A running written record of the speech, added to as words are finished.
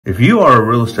If you are a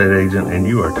real estate agent and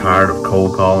you are tired of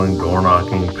cold calling, door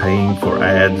knocking, paying for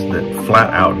ads that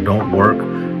flat out don't work,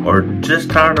 or just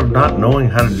tired of not knowing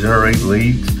how to generate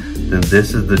leads, then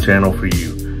this is the channel for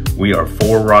you. We are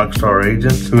 4 rockstar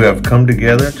agents who have come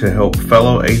together to help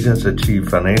fellow agents achieve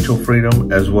financial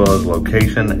freedom as well as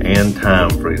location and time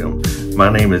freedom.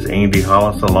 My name is Andy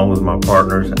Hollis, along with my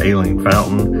partners Aileen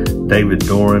Fountain, David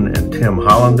Doran, and Tim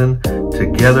Hollenden.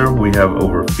 Together, we have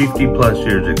over 50 plus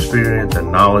years experience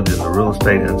and knowledge in the real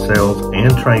estate and sales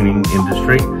and training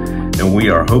industry, and we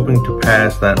are hoping to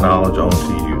pass that knowledge on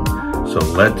to you. So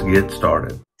let's get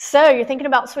started. So you're thinking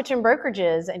about switching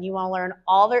brokerages and you want to learn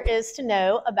all there is to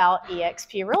know about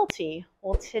eXp Realty.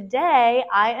 Well, today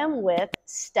I am with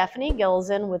Stephanie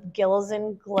Gilzean with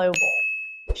Gilzean Global.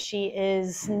 She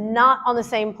is not on the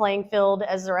same playing field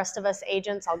as the rest of us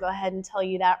agents. I'll go ahead and tell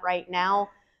you that right now.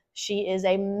 She is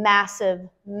a massive,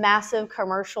 massive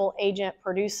commercial agent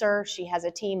producer. She has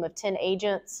a team of 10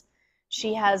 agents.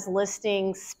 She has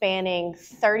listings spanning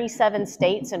 37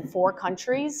 states and 4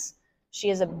 countries. She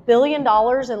has $1 billion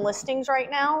in listings right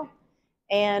now,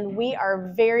 and we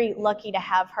are very lucky to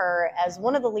have her as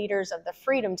one of the leaders of the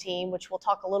Freedom Team, which we'll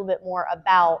talk a little bit more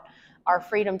about our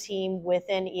Freedom Team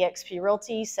within eXp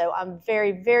Realty. So I'm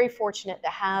very, very fortunate to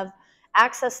have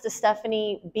access to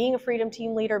Stephanie, being a Freedom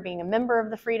Team leader, being a member of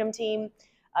the Freedom Team.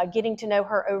 Getting to know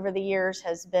her over the years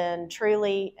has been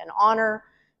truly an honor.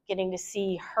 Getting to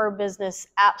see her business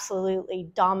absolutely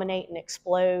dominate and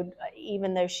explode,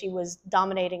 even though she was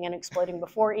dominating and exploding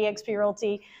before eXp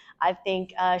Realty. I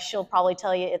think she'll probably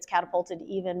tell you it's catapulted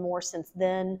even more since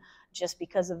then, just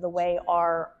because of the way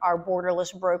our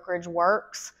borderless brokerage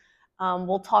works.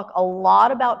 We'll talk a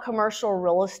lot about commercial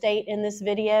real estate in this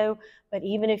video, but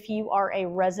even if you are a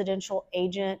residential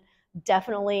agent,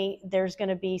 definitely there's going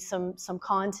to be some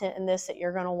content in this that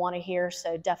you're going to want to hear,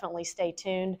 so definitely stay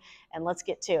tuned and let's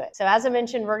get to it. So as I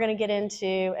mentioned, we're going to get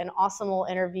into an awesome little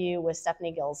interview with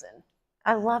Stephanie Gilzean.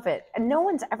 I love it. And no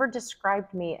one's ever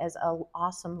described me as an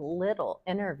awesome little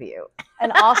interview.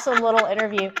 An awesome little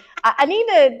interview. I need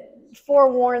to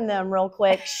forewarn them real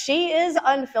quick. She is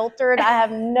unfiltered. I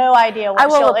have no idea what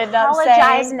she'll end up saying. I will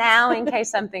apologize now in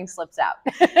case something slips out.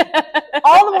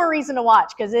 All the more reason to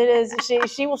watch, because it is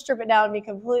she will strip it down and be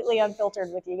completely unfiltered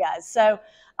with you guys. So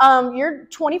you're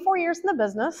 24 years in the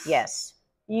business. Yes.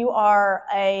 You are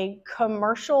a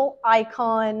commercial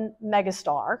icon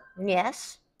megastar.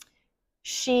 Yes.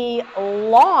 She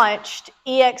launched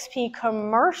eXp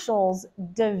Commercials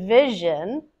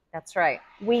division. That's right.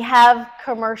 We have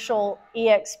commercial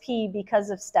eXp because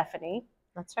of Stephanie.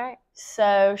 That's right.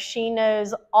 So she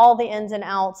knows all the ins and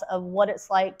outs of what it's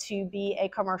like to be a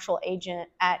commercial agent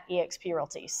at eXp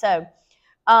Realty. So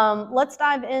let's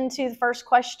dive into the first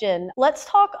question. Let's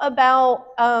talk about,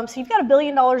 so you've got $1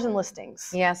 billion in listings.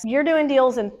 Yes. You're doing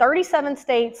deals in 37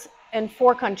 states and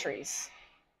 4 countries.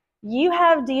 You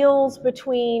have deals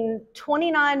between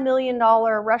 $29 million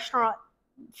restaurant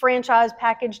franchise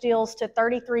package deals to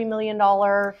 $33 million.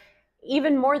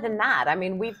 Even more than that. I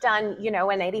mean, we've done, an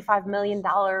 $85 million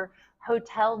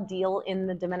hotel deal in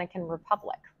the Dominican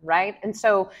Republic, right? And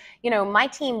so, my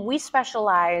team, we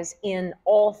specialize in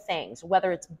all things,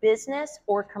 whether it's business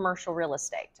or commercial real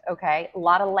estate, okay? A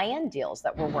lot of land deals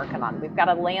that we're working on. We've got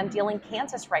a land deal in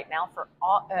Kansas right now for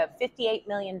 $58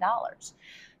 million.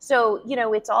 So,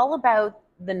 it's all about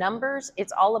the numbers,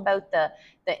 it's all about the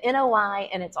NOI,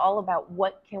 and it's all about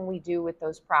what can we do with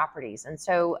those properties. And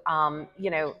so,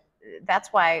 that's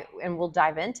why, and we'll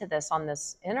dive into this on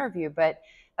this interview, but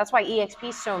that's why eXp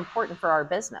is so important for our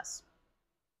business,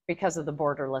 because of the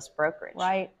borderless brokerage.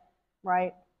 Right,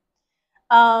 right.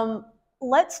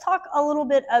 Let's talk a little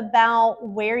bit about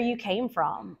where you came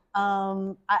from.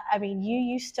 I mean, you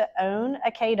used to own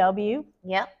a KW.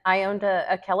 Yeah, I owned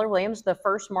a Keller Williams, the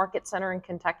first market center in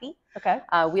Kentucky. Okay.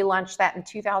 We launched that in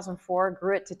 2004,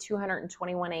 grew it to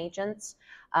 221 agents.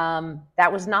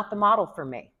 That was not the model for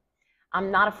me. I'm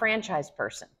not a franchise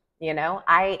person.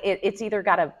 I've either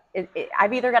got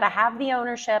to have the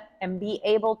ownership and be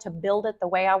able to build it the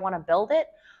way I want to build it,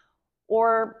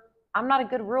 or I'm not a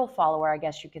good rule follower, I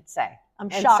guess you could say. I'm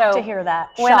shocked to hear that.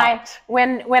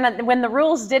 When the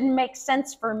rules didn't make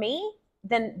sense for me,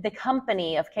 then the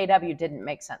company of KW didn't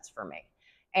make sense for me.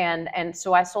 And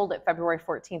so I sold it February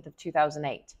 14th of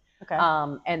 2008. Okay.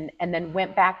 And then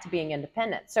went back to being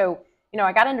independent. So,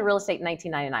 I got into real estate in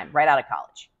 1999, right out of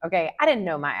college. Okay. I didn't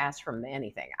know my ass from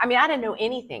anything. I mean, I didn't know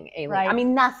anything alien. Right. I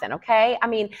mean, nothing. Okay. I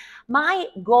mean, my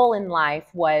goal in life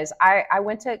was I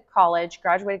went to college,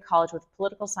 graduated college with a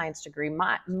political science degree.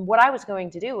 What I was going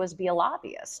to do was be a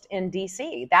lobbyist in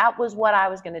DC. That was what I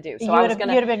was going to do. So you'd have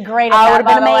been great at that. I would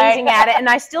have been amazing at it. And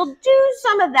I still do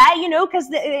some of that, you know,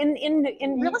 because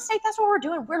in real estate, that's what we're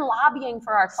doing. We're lobbying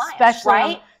for our clients,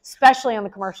 right? Especially on the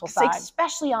commercial side.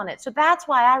 Especially on it. So that's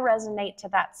why I resonate to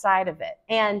that side of it.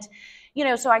 And, you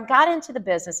know, so I got into the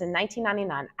business in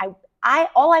 1999.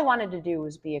 All I wanted to do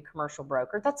was be a commercial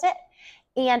broker. That's it.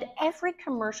 And every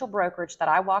commercial brokerage that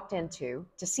I walked into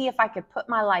to see if I could put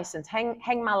my license,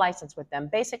 hang my license with them,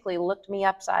 basically looked me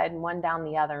upside and one down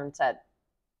the other and said,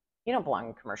 you don't belong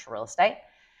in commercial real estate.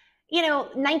 You know,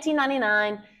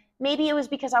 1999, maybe it was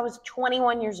because I was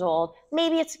 21 years old.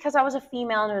 Maybe it's because I was a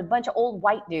female and a bunch of old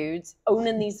white dudes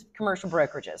owning these commercial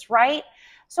brokerages, right?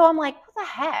 So I'm like, what the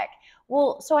heck?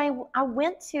 Well, so I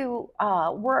went to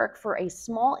work for a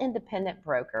small independent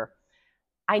broker.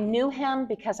 I knew him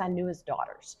because I knew his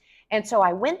daughters. And so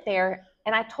I went there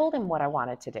and I told him what I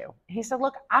wanted to do. He said,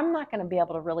 look, I'm not going to be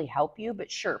able to really help you,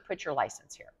 but sure, put your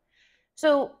license here.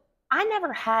 So I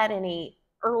never had any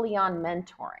early on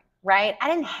mentoring, right? I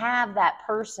didn't have that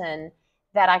person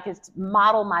that I could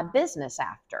model my business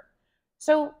after.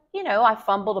 So, you know, I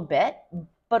fumbled a bit,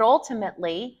 but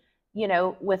ultimately, you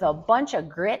know, with a bunch of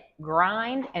grit,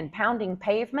 grind, and pounding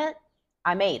pavement,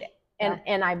 I made it.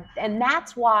 And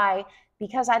that's why,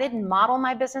 because I didn't model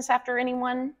my business after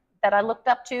anyone that I looked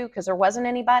up to, because there wasn't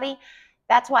anybody,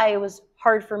 that's why it was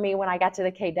hard for me when I got to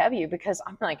the KW, because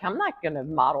I'm like, I'm not going to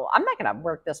model. I'm not going to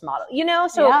work this model, you know?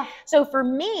 So for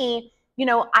me, you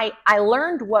know, I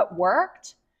learned what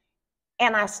worked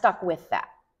and I stuck with that.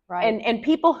 Right. And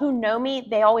people who know me,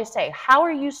 they always say, how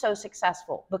are you so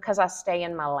successful? Because I stay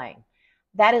in my lane.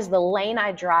 That is the lane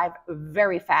I drive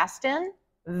very fast in,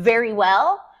 very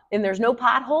well. And there's no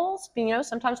potholes. You know,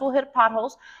 sometimes we'll hit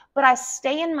potholes, but I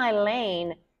stay in my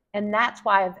lane. And that's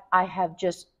why I have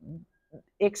just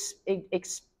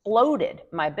exploded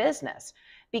my business.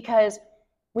 Because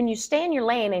when you stay in your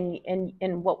lane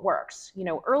and what works, you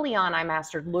know, early on I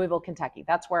mastered Louisville, Kentucky.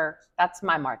 That's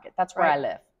my market. That's where I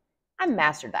live. I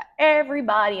mastered that.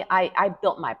 Everybody, I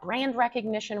built my brand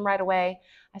recognition right away.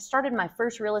 I started my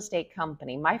first real estate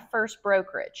company, my first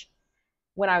brokerage,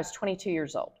 when I was 22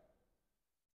 years old.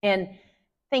 And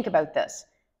think about this.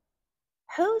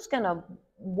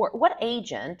 What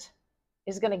agent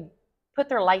is going to put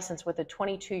their license with a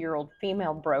 22-year-old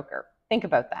female broker? Think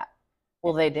about that.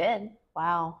 Well, they did.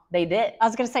 Wow. They did. I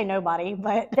was going to say nobody,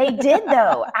 but they did,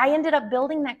 though. I ended up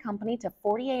building that company to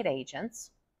 48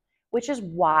 agents, which is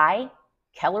why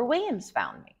Keller Williams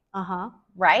found me.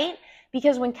 Right?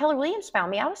 Because when Keller Williams found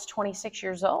me, I was 26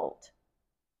 years old.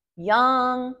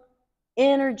 Young,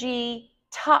 energy,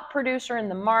 top producer in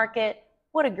the market.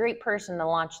 What a great person to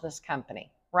launch this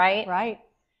company, right? Right.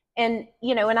 And,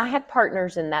 you know, and I had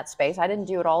partners in that space. I didn't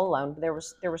do it all alone. There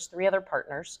was 3 other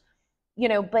partners, you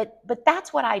know, but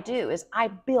that's what I do, is I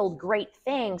build great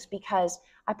things because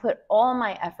I put all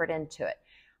my effort into it.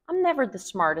 I'm never the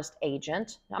smartest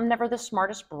agent. I'm never the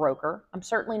smartest broker. I'm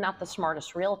certainly not the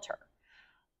smartest realtor,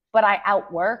 but I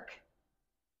outwork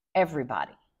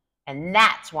everybody. And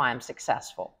that's why I'm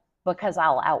successful, because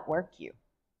I'll outwork you.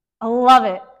 I love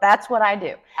it. That's what I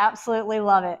do. Absolutely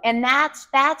love it. And that's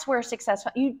where success,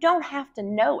 you don't have to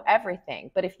know everything,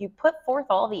 but if you put forth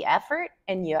all the effort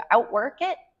and you outwork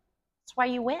it, that's why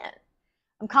you win.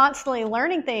 I'm constantly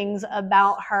learning things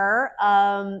about her.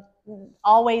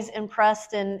 Always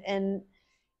impressed. And,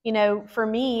 you know, for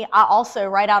me, I also,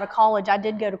 right out of college, I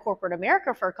did go to corporate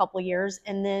America for a couple of years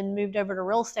and then moved over to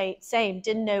real estate. Same,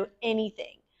 didn't know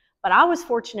anything. But I was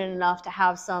fortunate enough to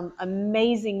have some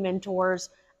amazing mentors.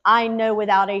 I know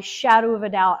without a shadow of a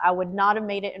doubt, I would not have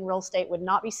made it in real estate, would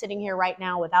not be sitting here right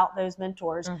now without those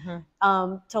mentors.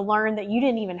 To learn that you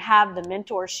didn't even have the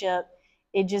mentorship,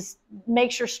 it just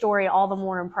makes your story all the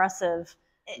more impressive,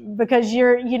 because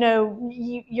you're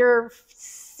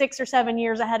 6 or 7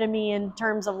 years ahead of me in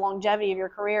terms of longevity of your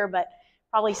career, but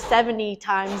probably 70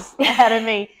 times ahead of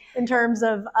me in terms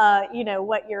of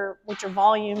what your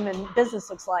volume and business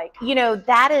looks like. You know,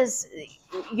 that is,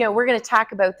 you know, we're going to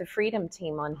talk about the Freedom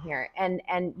Team on here. And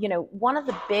you know, one of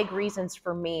the big reasons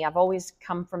for me, I've always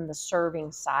come from the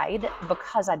serving side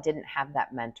because I didn't have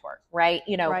that mentor, right?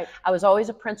 You know, I was always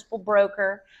a principal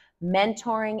broker,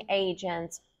 mentoring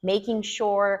agents, making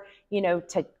sure, you know,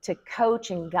 to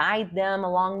coach and guide them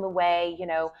along the way, you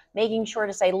know, making sure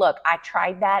to say, look, I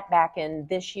tried that back in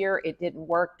this year. It didn't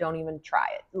work. Don't even try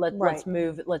it. Let's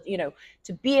move. You know,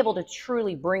 to be able to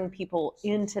truly bring people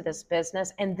into this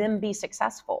business and then be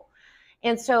successful.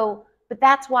 And so But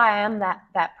that's why I am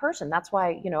that person. That's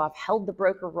why, I've held the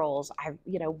broker roles. I've,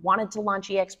 wanted to launch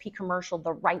EXP Commercial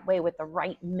the right way with the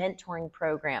right mentoring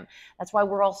program. That's why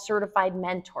we're all certified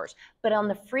mentors. But on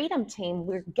the Freedom Team,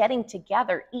 we're getting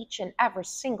together each and every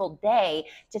single day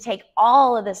to take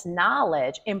all of this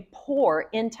knowledge and pour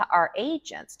into our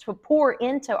agents, to pour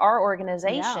into our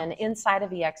organization inside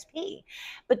of EXP.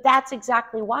 But that's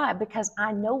exactly why, because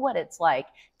I know what it's like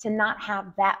to not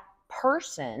have that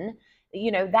person,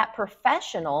 that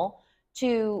professional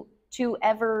to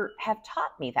ever have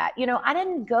taught me that. I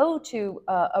didn't go to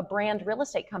a brand real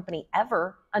estate company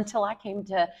ever until I came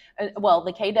to, the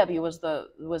KW was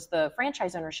the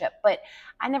franchise ownership, but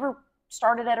I never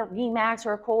started at a Remax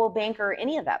or a Coldwell Banker or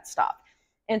any of that stuff.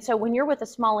 And so when you're with a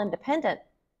small independent,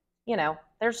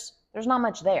 there's not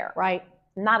much there. Right.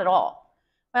 Not at all.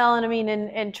 Well, and I mean,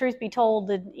 and truth be told,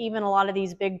 that even a lot of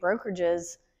these big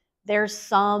brokerages, there's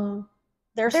some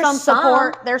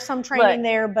support, there's some training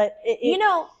there, but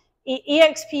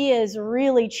EXP has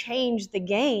really changed the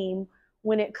game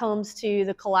when it comes to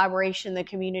the collaboration, the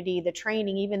community, the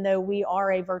training. Even though we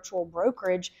are a virtual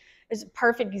brokerage, is a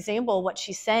perfect example of what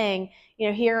she's saying.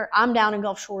 Here I'm down in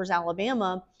Gulf Shores,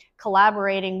 Alabama,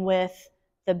 collaborating with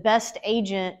the best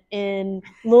agent in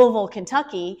Louisville,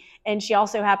 Kentucky, and she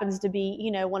also happens to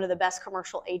be, one of the best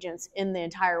commercial agents in the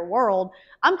entire world.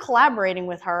 I'm collaborating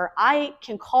with her. I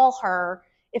can call her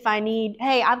if I need,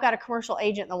 hey, I've got a commercial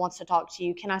agent that wants to talk to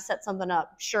you. Can I set something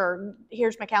up? Sure.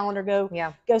 Here's my calendar.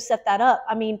 Go set that up.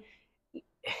 I mean,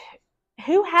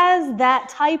 who has that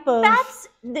type of,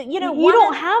 you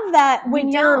don't have that when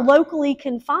you're locally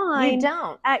confined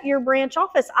at your branch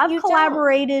office. I've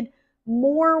collaborated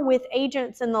more with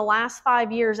agents in the last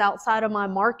 5 years outside of my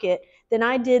market than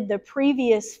I did the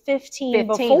previous 15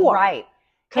 before. Right.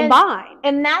 Combined.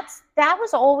 And that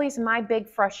was always my big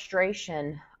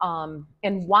frustration,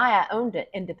 and why I owned an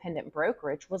independent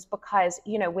brokerage was because,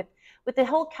 with the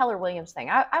whole Keller Williams thing,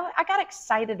 I got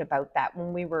excited about that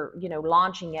when we were,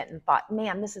 launching it, and thought,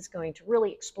 man, this is going to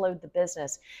really explode the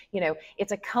business.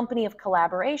 It's a company of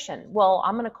collaboration. Well,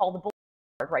 I'm going to call the bull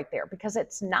right there, because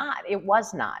it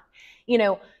was not.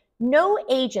 No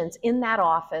agents in that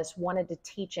office wanted to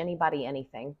teach anybody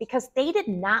anything, because they did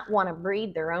not want to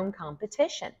breed their own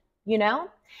competition,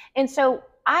 And so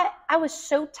I was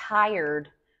so tired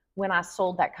when I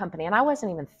sold that company, and I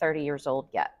wasn't even 30 years old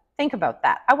yet. Think about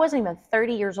that. I wasn't even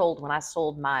 30 years old when I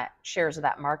sold my shares of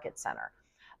that market center.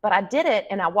 But I did it,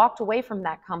 and I walked away from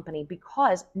that company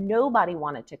because nobody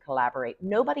wanted to collaborate.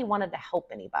 Nobody wanted to help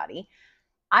anybody.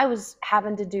 I was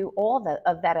having to do all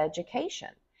of that education.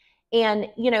 And,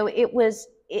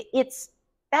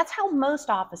 that's how most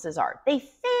offices are. They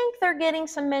think they're getting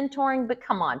some mentoring, but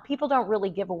come on, people don't really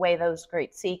give away those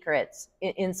great secrets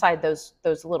inside those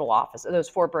little offices, those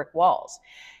 4 brick walls.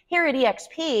 Here at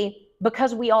EXP,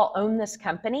 because we all own this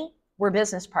company, we're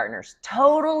business partners.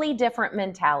 Totally different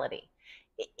mentality.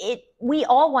 We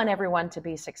all want everyone to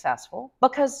be successful,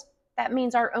 because that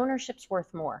means our ownership's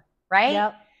worth more, right?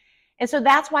 Yep. And so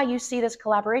that's why you see this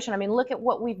collaboration. I mean, look at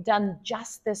what we've done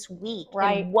just this week,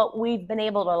 right? And what we've been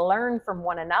able to learn from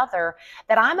one another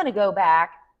that I'm going to go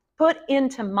back, put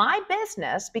into my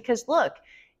business, because look,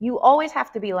 you always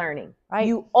have to be learning. Right.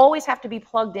 You always have to be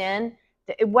plugged in.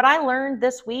 What I learned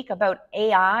this week about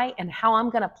AI and how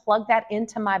I'm going to plug that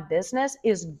into my business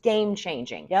is game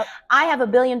changing. Yep. I have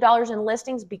 $1 billion in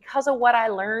listings because of what I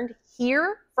learned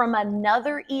here from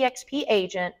another EXP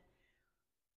agent.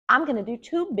 I'm going to do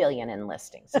 2 billion in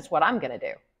listings. That's what I'm going to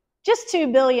do. Just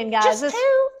 2 billion, guys. Just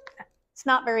 2. It's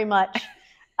not very much.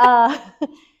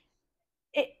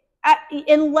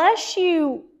 Unless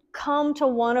you come to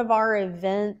one of our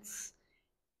events,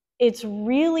 it's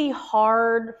really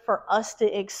hard for us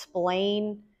to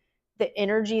explain the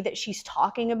energy that she's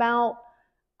talking about.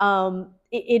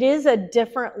 It is a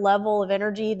different level of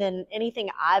energy than anything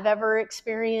I've ever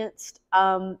experienced.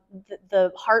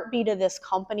 The heartbeat of this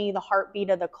company, the heartbeat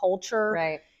of the culture,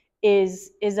 right,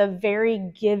 is a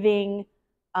very giving,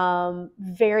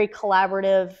 very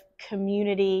collaborative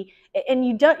community. And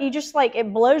you just like,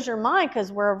 it blows your mind,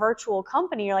 because we're a virtual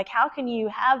company. You're like, how can you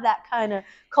have that kind of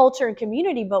culture and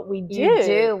community? But we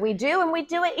do. We do, and we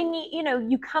do it. And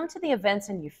you come to the events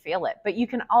and you feel it, but you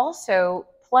can also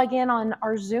plug in on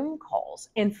our Zoom calls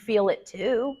and feel it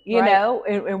too,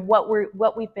 and what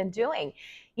we've been doing,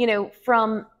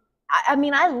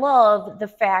 I love the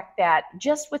fact that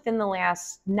just within the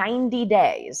last 90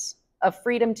 days of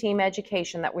Freedom Team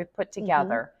education that we've put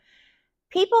together,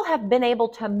 people have been able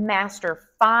to master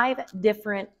 5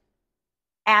 different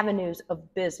avenues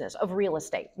of business, of real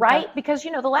estate, right? Because,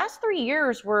 the last 3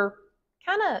 years were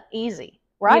kind of easy,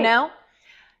 right?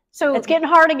 So it's getting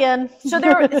hard again. So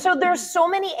there's so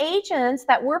many agents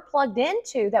that we're plugged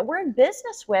into, that we're in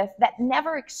business with, that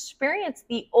never experienced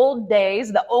the old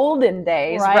days, the olden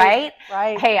days, right?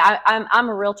 Right. Hey, I'm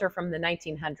a realtor from the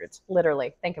 1900s,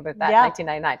 literally. Think about that, Yeah.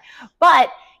 1999.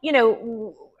 But you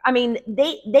know, I mean,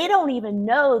 they don't even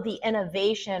know the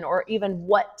innovation or even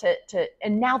what to,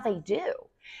 and now they do.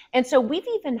 And so we've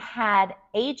even had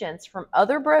agents from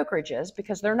other brokerages,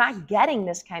 because they're not getting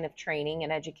this kind of training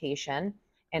and education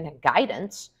and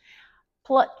guidance,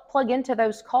 plug into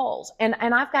those calls. And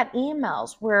I've got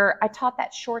emails where I taught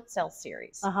that short sale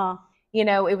series. You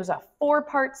know, it was a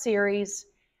 4-part series,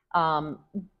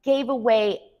 gave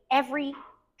away every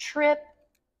trick,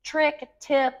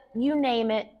 tip, you name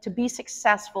it, to be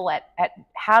successful at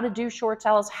how to do short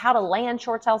sales, how to land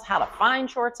short sales, how to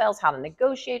find short sales, how to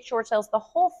negotiate short sales, the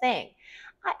whole thing.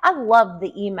 I love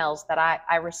the emails that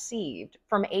I received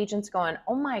from agents going,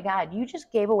 oh my God, you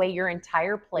just gave away your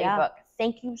entire playbook. Yeah.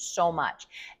 Thank you so much.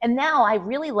 And now I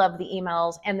really love the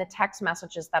emails and the text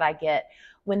messages that I get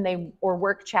when they, or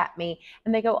work chat me,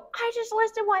 and they go, I just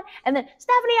listed one. And then,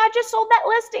 Stephanie, I just sold that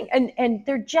listing. And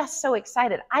they're just so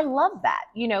excited. I love that,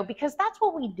 you know, because that's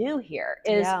what we do here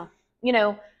is, you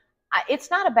know,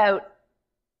 it's not about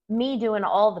me doing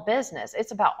all the business.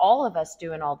 It's about all of us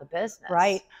doing all the business.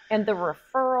 Right. And the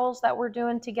referrals that we're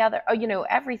doing together, you know,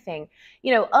 everything,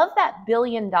 you know, of that $1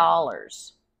 billion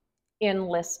in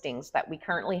listings that we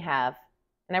currently have.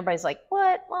 And everybody's like,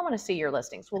 what? Well, I want to see your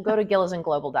listings. Well, go to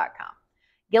gilzeanglobal.com,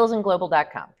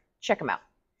 gilzeanglobal.com, check them out.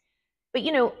 But,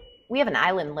 you know, we have an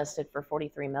island listed for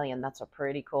 $43 million. That's a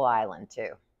pretty cool island too.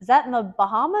 Is that in the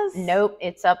Bahamas? Nope.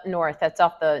 It's up north. That's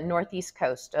off the northeast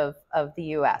coast of the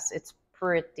US. It's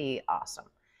pretty awesome.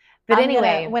 But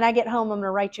anyway, when I get home, I'm going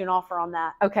to write you an offer on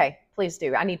that. Okay, please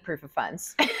do. I need proof of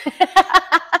funds.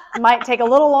 Might take a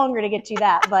little longer to get you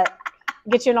that, but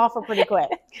get you an offer pretty quick.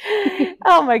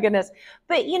 Oh my goodness.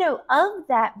 But you know, of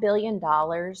that $1 billion,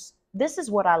 this is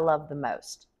what I love the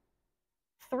most.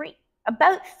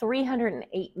 About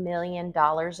 $308 million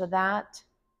of that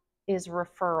is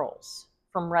referrals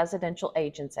from residential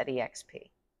agents at EXP.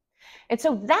 And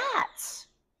so that's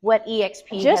what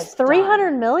EXP just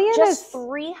 300 million? Just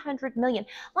 300 million.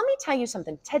 Let me tell you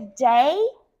something. Today,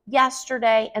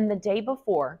 yesterday, and the day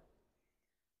before,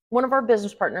 one of our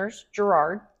business partners,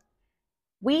 Gerard,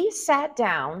 we sat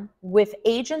down with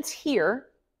agents here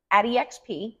at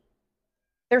EXP.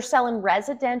 They're selling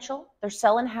residential, they're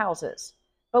selling houses.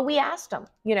 But we asked them,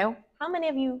 you know, how many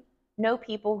of you know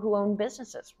people who own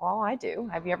businesses? Well, I do.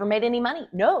 Have you ever made any money?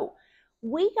 No.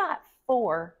 We got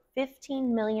 4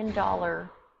 $15 million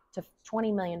to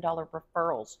 $20 million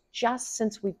referrals just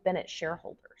since we've been at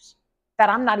shareholders, that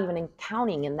I'm not even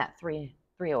counting in that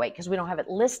 308 because we don't have it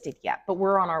listed yet, but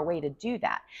we're on our way to do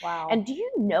that. Wow. And do you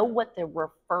know what the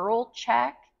referral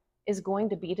check is going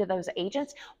to be to those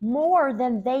agents? More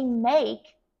than they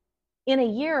make in a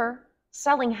year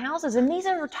selling houses. And these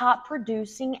are top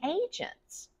producing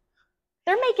agents.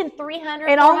 They're making $300,000,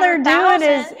 and all they're doing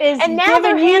is and now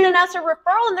they're handing us a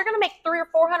referral, and they're going to make $300,000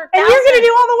 or $400,000. And you're going to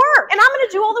do all the work. And I'm going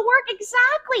to do all the work.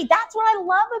 Exactly. That's what I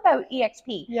love about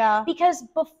EXP. Yeah. Because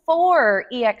before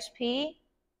EXP,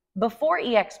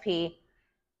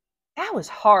 that was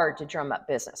hard to drum up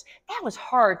business. That was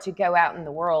hard to go out in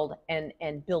the world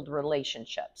and build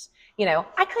relationships. You know,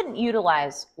 I couldn't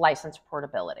utilize license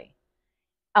portability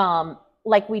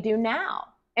like we do now.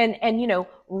 And you know,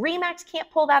 RE/MAX can't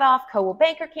pull that off. Coldwell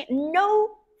Banker can't.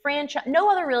 No franchise,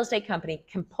 no other real estate company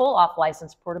can pull off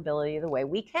license portability the way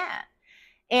we can.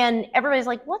 And everybody's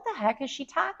like, what the heck is she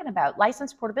talking about?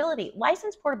 License portability.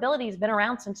 License portability has been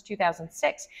around since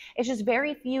 2006. It's just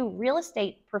very few real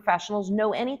estate professionals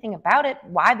know anything about it.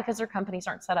 Why? Because their companies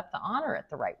aren't set up to honor it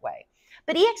the right way.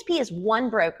 But EXP is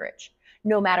one brokerage.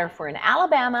 No matter if we're in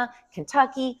Alabama,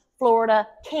 Kentucky, Florida,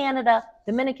 Canada,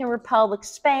 Dominican Republic,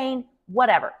 Spain,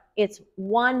 whatever. It's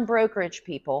one brokerage,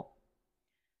 people.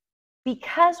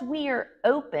 Because we are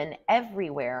open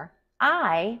everywhere,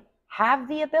 I have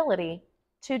the ability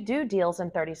to do deals in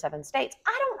 37 states.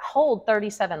 I don't hold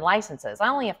 37 licenses. I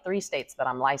only have 3 states that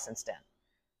I'm licensed in.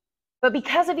 But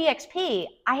because of EXP,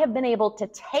 I have been able to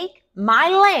take my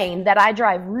lane that I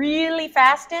drive really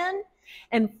fast in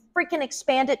and freaking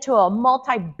expand it to a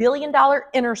multi-billion-dollar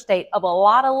interstate of a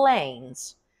lot of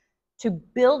lanes to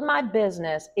build my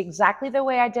business exactly the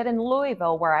way I did in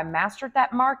Louisville, where I mastered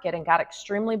that market and got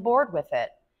extremely bored with it,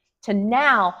 to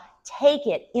now take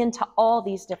it into all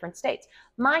these different states.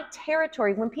 My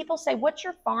territory, when people say, what's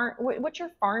your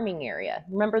farming area?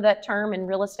 Remember that term in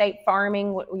real estate, farming?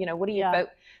 You know, what do you vote?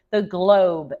 The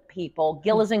globe, people.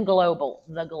 Gilzean Global,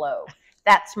 the globe.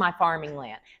 That's my farming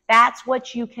land. That's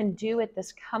what you can do at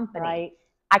this company. Right.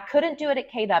 I couldn't do it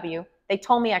at KW. They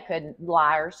told me I couldn't.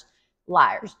 Liars.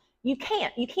 You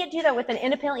can't do that with an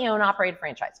independently owned operated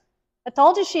franchise. I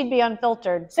told you she'd be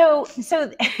unfiltered. So we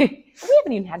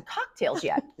haven't even had cocktails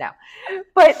yet. No,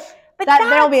 but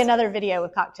there'll be another video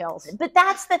with cocktails. But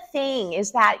that's the thing,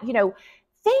 is that,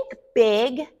 think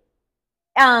big.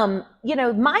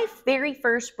 My very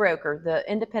first broker, the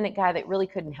independent guy that really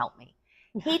couldn't help me,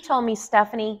 he told me,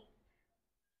 Stephanie,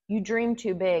 you dream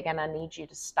too big and I need you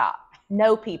to stop.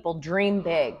 No, people, dream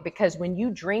big, because when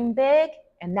you dream big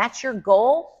and that's your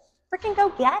goal, freaking go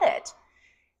get it.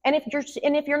 And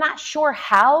if you're not sure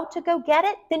how to go get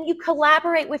it, then you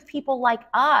collaborate with people like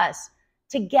us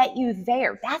to get you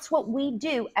there. That's what we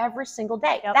do every single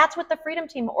day. Yep. That's what the Freedom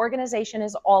Team organization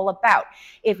is all about.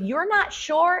 If you're not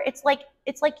sure, it's like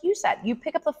you said, you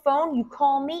pick up the phone, you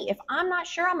call me. If I'm not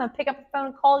sure, I'm gonna pick up the phone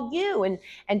and call you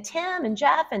and Tim and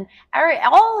Jeff and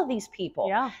all of these people.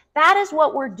 Yeah. That is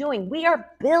what we're doing. We are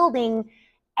building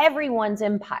everyone's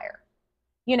empire.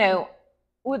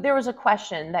 There was a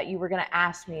question that you were going to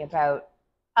ask me about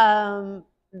how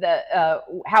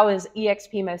is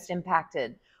EXP most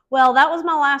impacted? Well, that was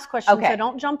my last question, okay. So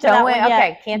don't jump to that one yet.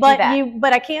 Okay, can't do that.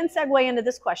 But I can segue into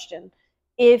this question.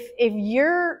 If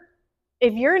you're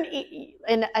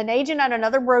an agent at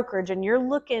another brokerage and you're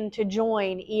looking to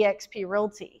join EXP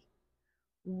Realty,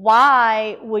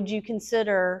 why would you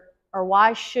consider, or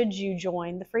why should you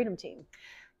join the Freedom Team?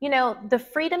 The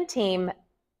Freedom Team,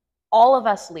 all of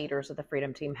us leaders of the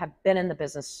Freedom Team have been in the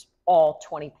business all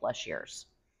 20 plus years.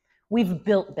 We've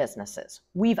built businesses.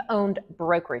 We've owned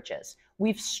brokerages.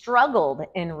 We've struggled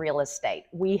in real estate.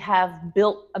 We have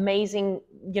built amazing,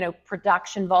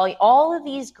 production volume, all of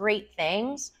these great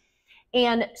things.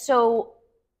 And so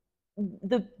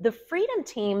the Freedom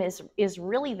Team is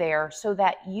really there so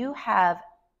that you have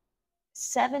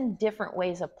 7 different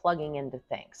ways of plugging into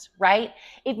things, right?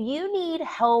 If you need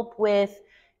help with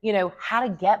how to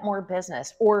get more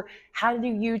business, or how to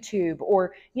do YouTube,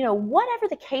 or, whatever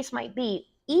the case might be,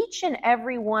 each and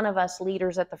every one of us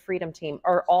leaders at the Freedom Team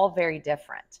are all very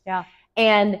different. Yeah.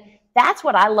 And that's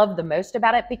what I love the most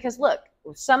about it, because look,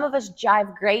 some of us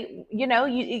jive great,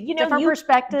 different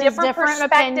perspectives,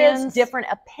 different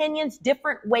opinions,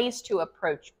 different ways to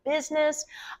approach business,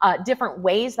 different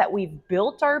ways that we've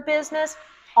built our business.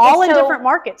 All in different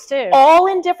markets too. All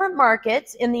in different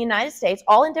markets in the United States,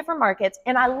 all in different markets.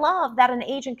 And I love that an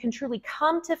agent can truly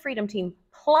come to Freedom Team,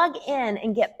 plug in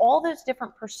and get all those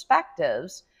different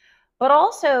perspectives. But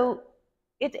also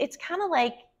it's kind of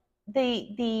like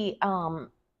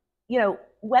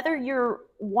whether you're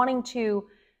wanting to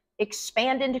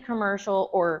expand into commercial,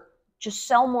 or just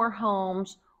sell more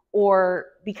homes, or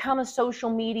become a social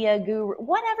media guru,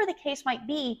 whatever the case might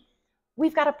be,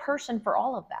 we've got a person for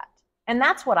all of that. And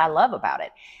that's what I love about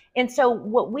it. And so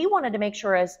what we wanted to make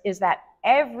sure is that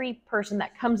every person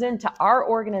that comes into our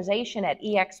organization at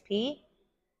EXP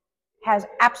has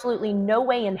absolutely no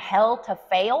way in hell to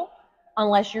fail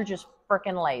unless you're just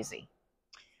freaking lazy.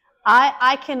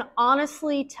 I can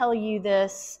honestly tell you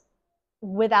this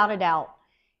without a doubt.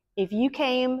 If you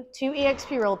came to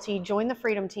EXP Realty, joined the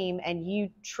Freedom Team, and you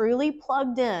truly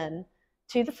plugged in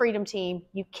to the Freedom Team,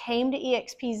 you came to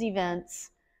EXP's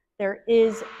events, there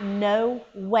is no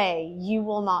way you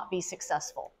will not be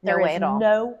successful. No way at all.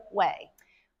 No way.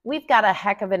 We've got a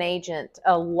heck of an agent,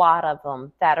 a lot of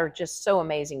them that are just so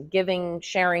amazing, giving,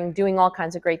 sharing, doing all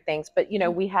kinds of great things. But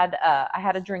I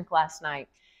had a drink last night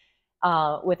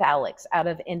with Alex out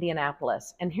of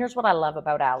Indianapolis. And here's what I love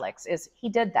about Alex is he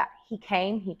did that. He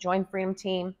came, he joined Freedom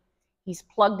Team. He's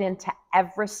plugged into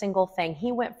every single thing.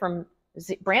 He went from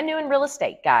brand new in real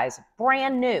estate, guys,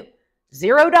 brand new,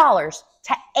 $0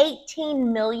 to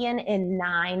 18 million in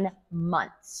 9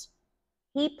 months.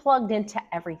 He plugged into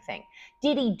everything.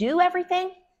 Did he do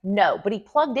everything? No, but he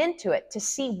plugged into it to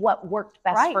see what worked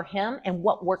best for him and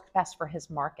what worked best for his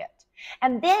market.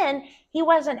 And then he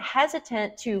wasn't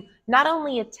hesitant to not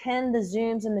only attend the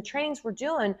Zooms and the trainings we're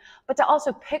doing, but to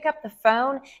also pick up the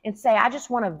phone and say, I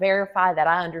just want to verify that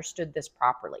I understood this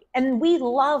properly. And we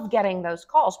love getting those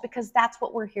calls because that's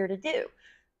what we're here to do.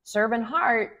 Servant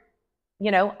heart,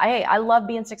 I love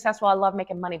being successful. I love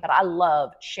making money, but I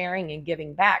love sharing and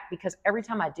giving back because every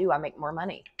time I do, I make more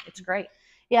money. It's great.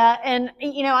 Yeah. And,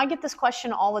 I get this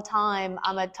question all the time.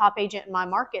 I'm a top agent in my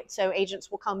market. So agents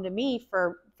will come to me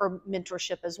for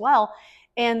mentorship as well.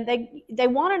 And they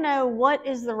want to know, what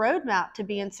is the roadmap to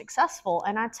being successful?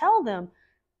 And I tell them,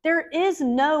 there is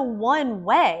no one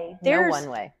way. There's no one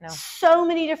way. No. So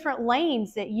many different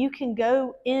lanes that you can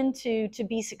go into to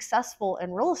be successful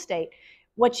in real estate.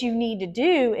 What you need to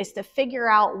do is to figure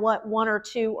out what 1 or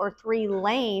 2 or 3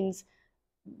 lanes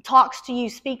talks to you,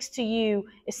 speaks to you,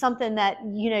 is something that,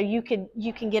 you know, you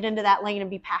can get into that lane and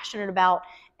be passionate about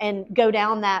and go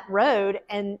down that road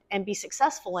and be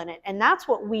successful in it. And that's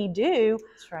what we do.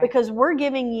 That's right. Because we're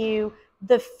giving you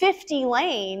the 50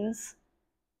 lanes,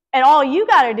 and all you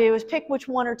got to do is pick which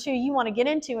one or two you want to get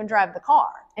into and drive the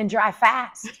car. And drive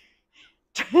fast.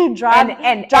 drive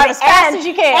as fast as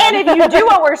you can. And if you do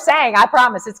what we're saying, I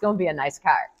promise it's going to be a nice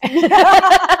car.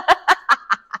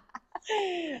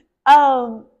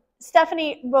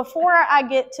 Stephanie, before I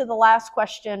get to the last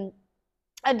question,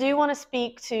 I do want to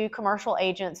speak to commercial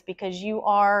agents, because you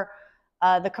are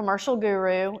the commercial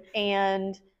guru,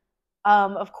 and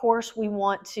of course we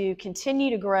want to continue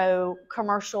to grow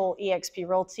commercial eXp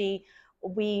Realty.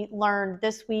 We learned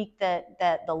this week that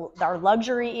our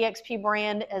luxury eXp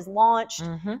brand has launched,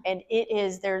 and it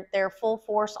is their full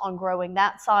force on growing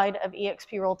that side of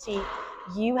eXp Realty.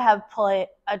 You have put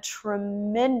a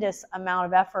tremendous amount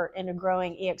of effort into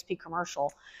growing eXp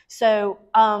Commercial. So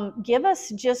give us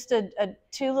just a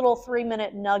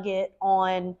 3-minute nugget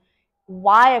on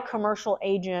why a commercial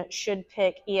agent should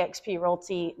pick eXp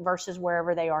Realty versus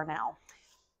wherever they are now.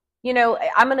 You know,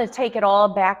 I'm going to take it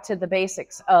all back to the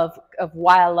basics of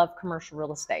why I love commercial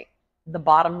real estate. The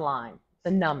bottom line, the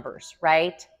numbers,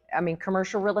 right? I mean,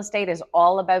 commercial real estate is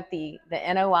all about the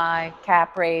NOI,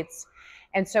 cap rates.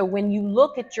 And so when you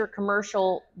look at your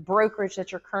commercial brokerage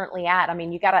that you're currently at, I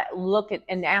mean, you got to look at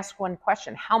and ask one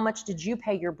question: how much did you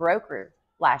pay your broker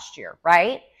last year,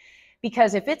 right?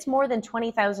 Because if it's more than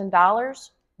 $20,000,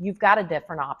 you've got a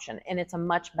different option, and it's a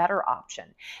much better option.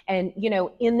 And, you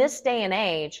know, in this day and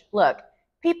age, look,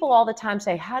 people all the time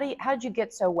say, how did you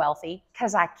get so wealthy?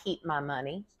 Because I keep my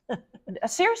money.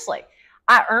 Seriously,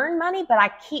 I earn money, but I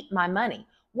keep my money.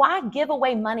 Why give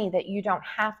away money that you don't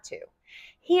have to?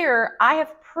 Here, I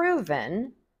have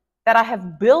proven that I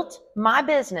have built my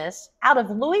business out of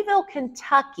Louisville,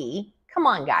 Kentucky. Come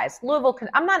on, guys. Louisville,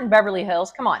 I'm not in Beverly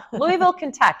Hills. Come on. Louisville,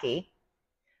 Kentucky.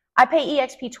 I pay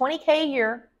eXp $20K a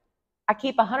year. I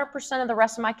keep 100% of the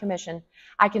rest of my commission.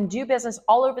 I can do business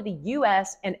all over the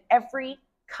US and every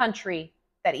country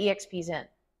that eXp's in.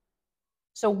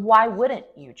 So why wouldn't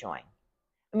you join?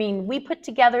 I mean, we put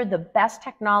together the best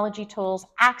technology tools,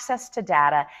 access to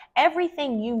data,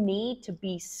 everything you need to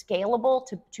be scalable,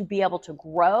 to be able to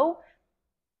grow.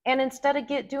 And instead of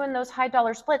doing those high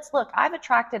dollar splits, look, I've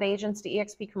attracted agents to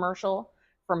eXp Commercial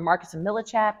from Marcus and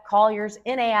Millichap, Colliers,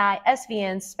 NAI,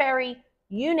 SVN, Sperry,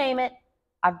 you name it.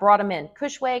 I've brought them in,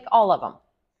 Cushwake, all of them.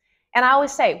 And I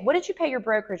always say, what did you pay your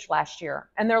brokerage last year?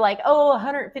 And they're like, oh,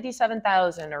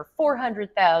 $157,000 or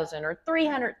 $400,000 or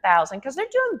 $300,000, because they're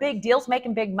doing big deals,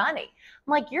 making big money.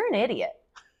 I'm like, you're an idiot.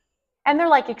 And they're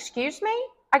like, excuse me?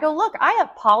 I go, look, I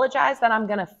apologize that I'm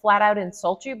going to flat out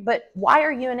insult you, but why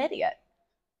are you an idiot?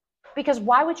 Because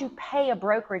why would you pay a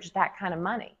brokerage that kind of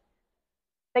money?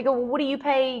 They go, well, what do you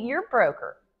pay your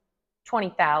broker?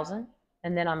 $20,000,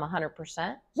 and then I'm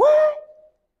 100%. What?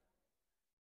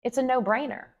 It's a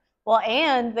no-brainer. Well,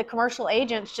 and the commercial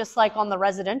agents, just like on the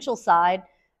residential side,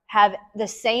 have the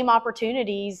same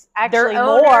opportunities, actually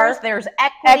more. There's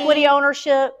equity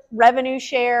ownership, revenue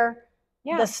share,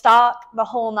 the stock, the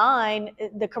whole nine.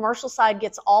 The commercial side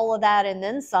gets all of that and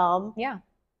then some. Yeah.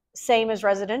 Same as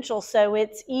residential. So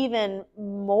it's even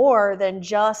more than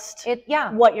just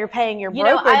what you're paying your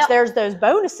brokerage. There's those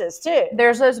bonuses too.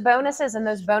 There's those bonuses, and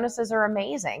those bonuses are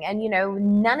amazing. And, you know,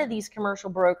 none of these commercial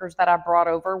brokers that I brought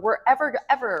over were ever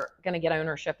going to get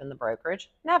ownership in the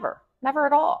brokerage. Never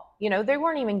at all. You know, they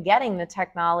weren't even getting the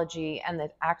technology and the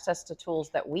access to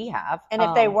tools that we have. And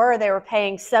if they were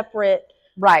paying separate.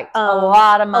 Right. A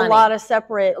lot of money. A lot of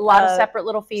separate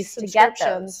little fees to get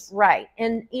those. Right.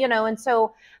 And, you know, and so,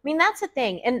 I mean, that's the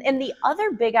thing. And the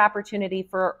other big opportunity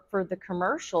for the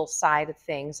commercial side of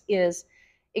things is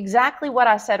exactly what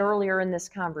I said earlier in this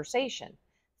conversation.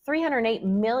 $308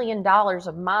 million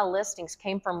of my listings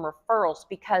came from referrals,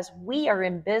 because we are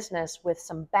in business with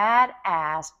some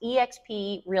badass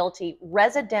eXp Realty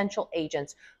residential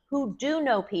agents who do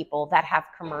know people that have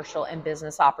commercial and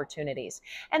business opportunities.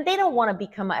 And they don't want to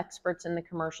become experts in the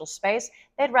commercial space.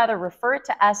 They'd rather refer it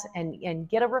to us and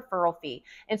get a referral fee.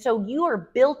 And so you are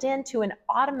built into an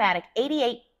automatic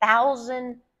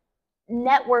 88,000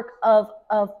 network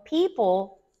of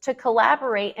people to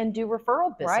collaborate and do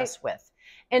referral business with.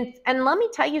 And let me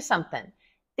tell you something.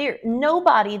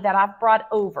 Nobody that I've brought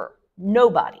over,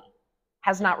 nobody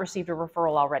has not received a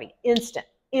referral already.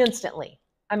 Instantly.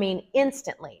 I mean,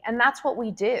 instantly. And that's what we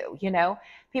do, you know.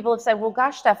 People have said, well,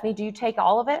 gosh, Stephanie, do you take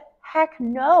all of it? Heck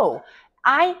no.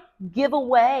 I give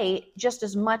away just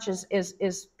as much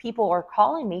as people are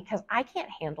calling me, because I can't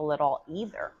handle it all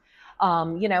either.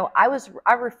 You know,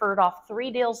 I referred off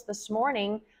 3 deals this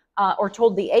morning, or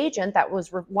told the agent that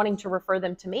was wanting to refer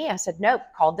them to me. I said, nope,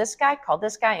 call this guy,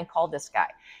 and call this guy.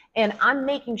 And I'm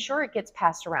making sure it gets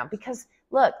passed around, because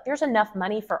look, there's enough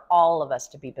money for all of us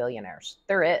to be billionaires.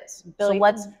 There is. So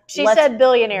she said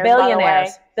billionaires,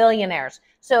 billionaires.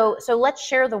 So let's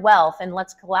share the wealth and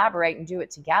let's collaborate and do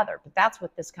it together. But that's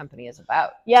what this company is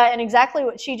about. Yeah, and exactly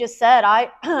what she just said.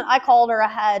 I called her. I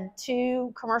had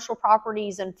 2 commercial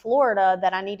properties in Florida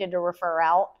that I needed to refer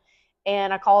out.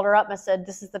 And I called her up and I said,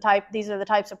 these are the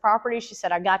types of properties. She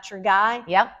said, I got your guy.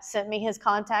 Yep. Sent me his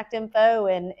contact info,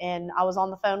 and I was on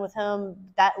the phone with him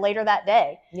later that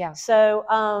day. Yeah.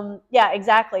 So yeah,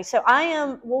 exactly. So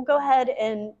we'll go ahead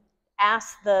and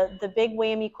ask the big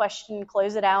whammy question,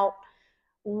 close it out.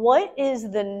 What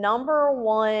is the number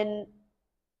one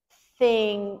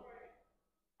aspect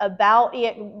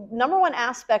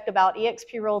about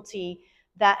eXp Realty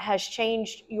that has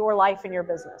changed your life and your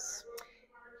business?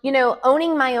 You know,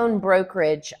 owning my own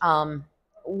brokerage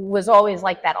was always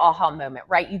like that aha moment,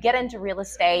 right? You get into real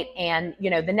estate and,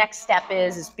 you know, the next step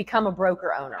is become a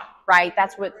broker owner, right?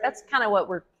 That's kind of what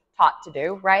we're taught to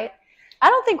do, right? I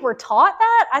don't think we're taught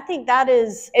that. I think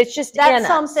that's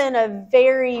something a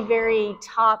very, very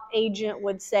top agent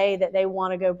would say, that they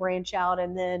want to go branch out.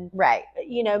 And then, right,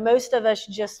 you know, most of us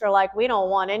just are like, we don't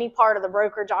want any part of the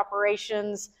brokerage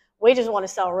operations. We just want to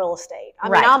sell real estate. I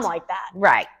mean, I'm like that.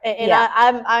 Right. And yeah.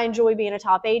 I enjoy being a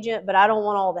top agent, but I don't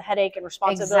want all the headache and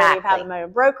responsibility of having my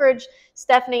own brokerage.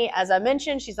 Stephanie, as I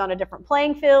mentioned, she's on a different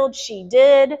playing field. She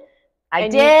did. I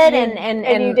did,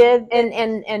 and you did,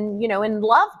 and you know, and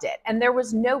loved it. And there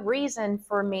was no reason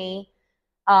for me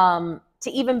to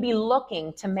even be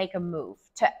looking to make a move,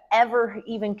 to ever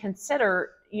even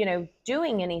consider, you know,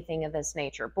 doing anything of this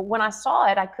nature. But when I saw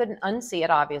it, I couldn't unsee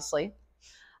it, obviously.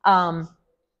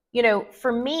 You know,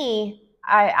 for me,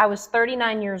 I was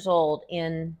 39 years old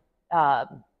when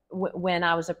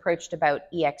I was approached about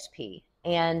eXp,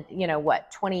 and, you know,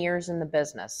 20 years in the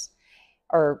business,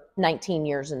 or 19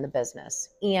 years in the business.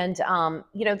 And,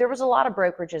 you know, there was a lot of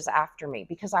brokerages after me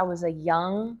because I was a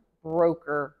young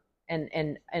broker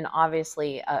and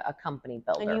obviously a company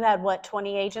builder. And you had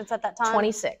 20 agents at that time?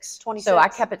 26. So I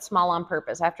kept it small on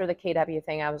purpose. After the KW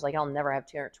thing, I was like, I'll never have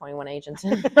 221 agents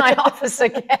in my office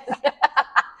again.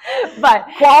 But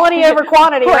quality over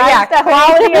quantity, right? Yeah,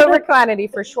 quality over quantity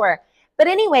for sure. But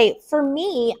anyway, for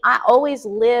me, I always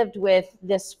lived with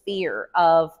this fear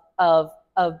of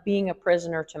being a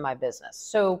prisoner to my business.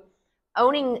 So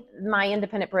owning my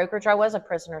independent brokerage, I was a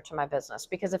prisoner to my business,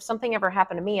 because if something ever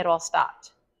happened to me, it all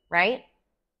stopped, right?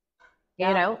 Yeah.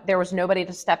 You know, there was nobody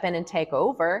to step in and take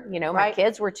over. You know, my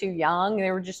kids were too young. They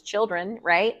were just children,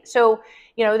 right? So,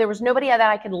 you know, there was nobody that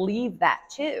I could leave that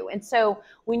to. And so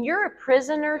when you're a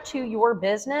prisoner to your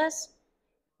business,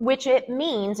 which it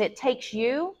means it takes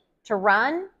you to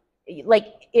run, like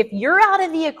if you're out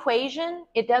of the equation,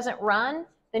 it doesn't run,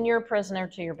 then you're a prisoner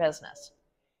to your business.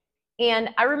 And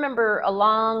I remember a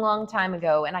long, long time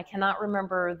ago, and I cannot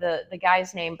remember the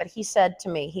guy's name, but he said to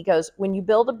me, he goes, when you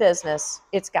build a business,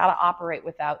 it's got to operate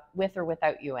with or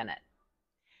without you in it.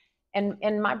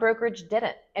 And my brokerage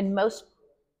didn't. And most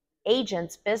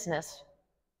agents' business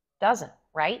doesn't,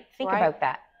 right? Think about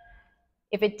that.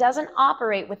 If it doesn't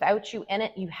operate without you in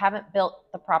it, you haven't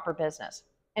built the proper business.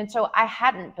 And so I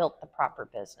hadn't built the proper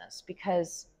business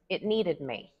because it needed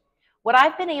me. What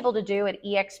I've been able to do at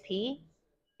eXp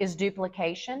is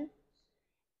duplication,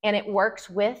 and it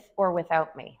works with or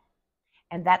without me.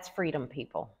 And that's freedom,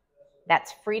 people.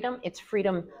 That's freedom. It's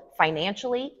freedom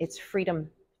financially. It's freedom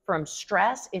from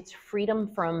stress. It's freedom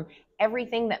from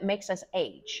everything that makes us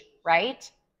age, right?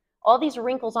 All these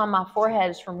wrinkles on my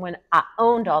forehead is from when I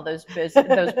owned all those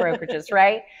brokerages,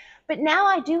 right? But now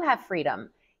I do have freedom.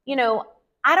 You know,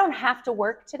 I don't have to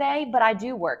work today, but I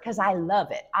do work because I love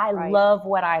it. I love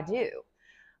what I do.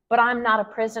 But I'm not a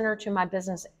prisoner to my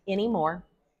business anymore.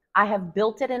 I have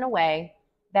built it in a way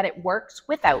that it works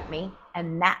without me,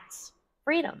 and that's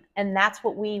freedom. And that's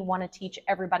what we want to teach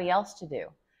everybody else to do.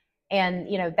 And,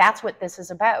 you know, that's what this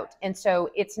is about. And so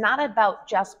it's not about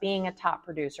just being a top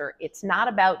producer. It's not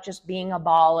about just being a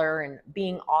baller and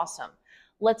being awesome.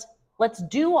 Let's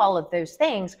do all of those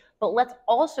things, but let's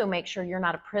also make sure you're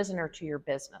not a prisoner to your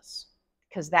business,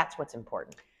 because that's what's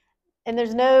important. And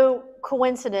there's no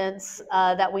coincidence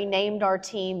that we named our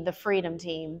team the Freedom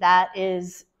Team. That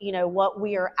is, you know, what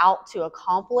we are out to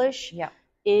accomplish. Yeah.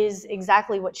 Is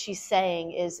exactly what she's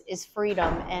saying, is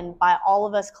freedom. And by all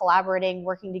of us collaborating,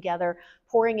 working together,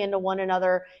 pouring into one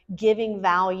another, giving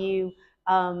value,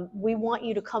 we want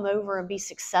you to come over and be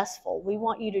successful. We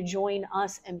want you to join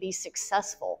us and be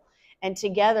successful. And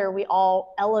together we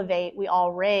all elevate, we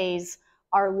all raise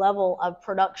our level of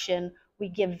production, we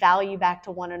give value back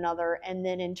to one another, and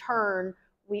then in turn,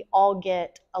 we all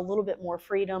get a little bit more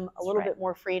freedom, a little bit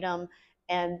more freedom,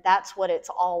 and that's what it's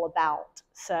all about.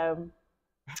 So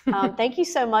thank you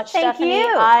so much, Stephanie.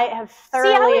 You. I have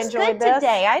thoroughly enjoyed this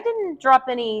today. I didn't drop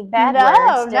any bad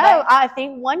words. No, I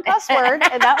think one cuss word,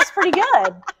 and that was pretty good.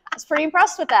 I was pretty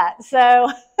impressed with that.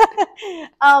 So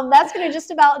that's going to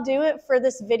just about do it for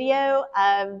this video.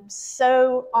 I'm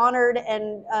so honored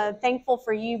and thankful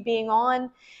for you being on.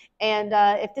 And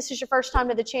if this is your first time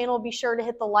to the channel, be sure to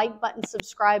hit the like button,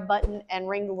 subscribe button, and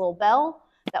ring the little bell.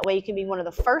 That way you can be one of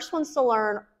the first ones to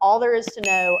learn all there is to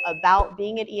know about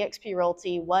being at eXp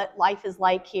Realty, what life is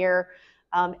like here,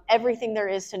 everything there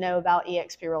is to know about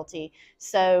eXp Realty.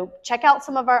 So check out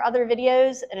some of our other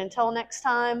videos, and until next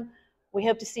time, we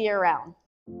hope to see you around.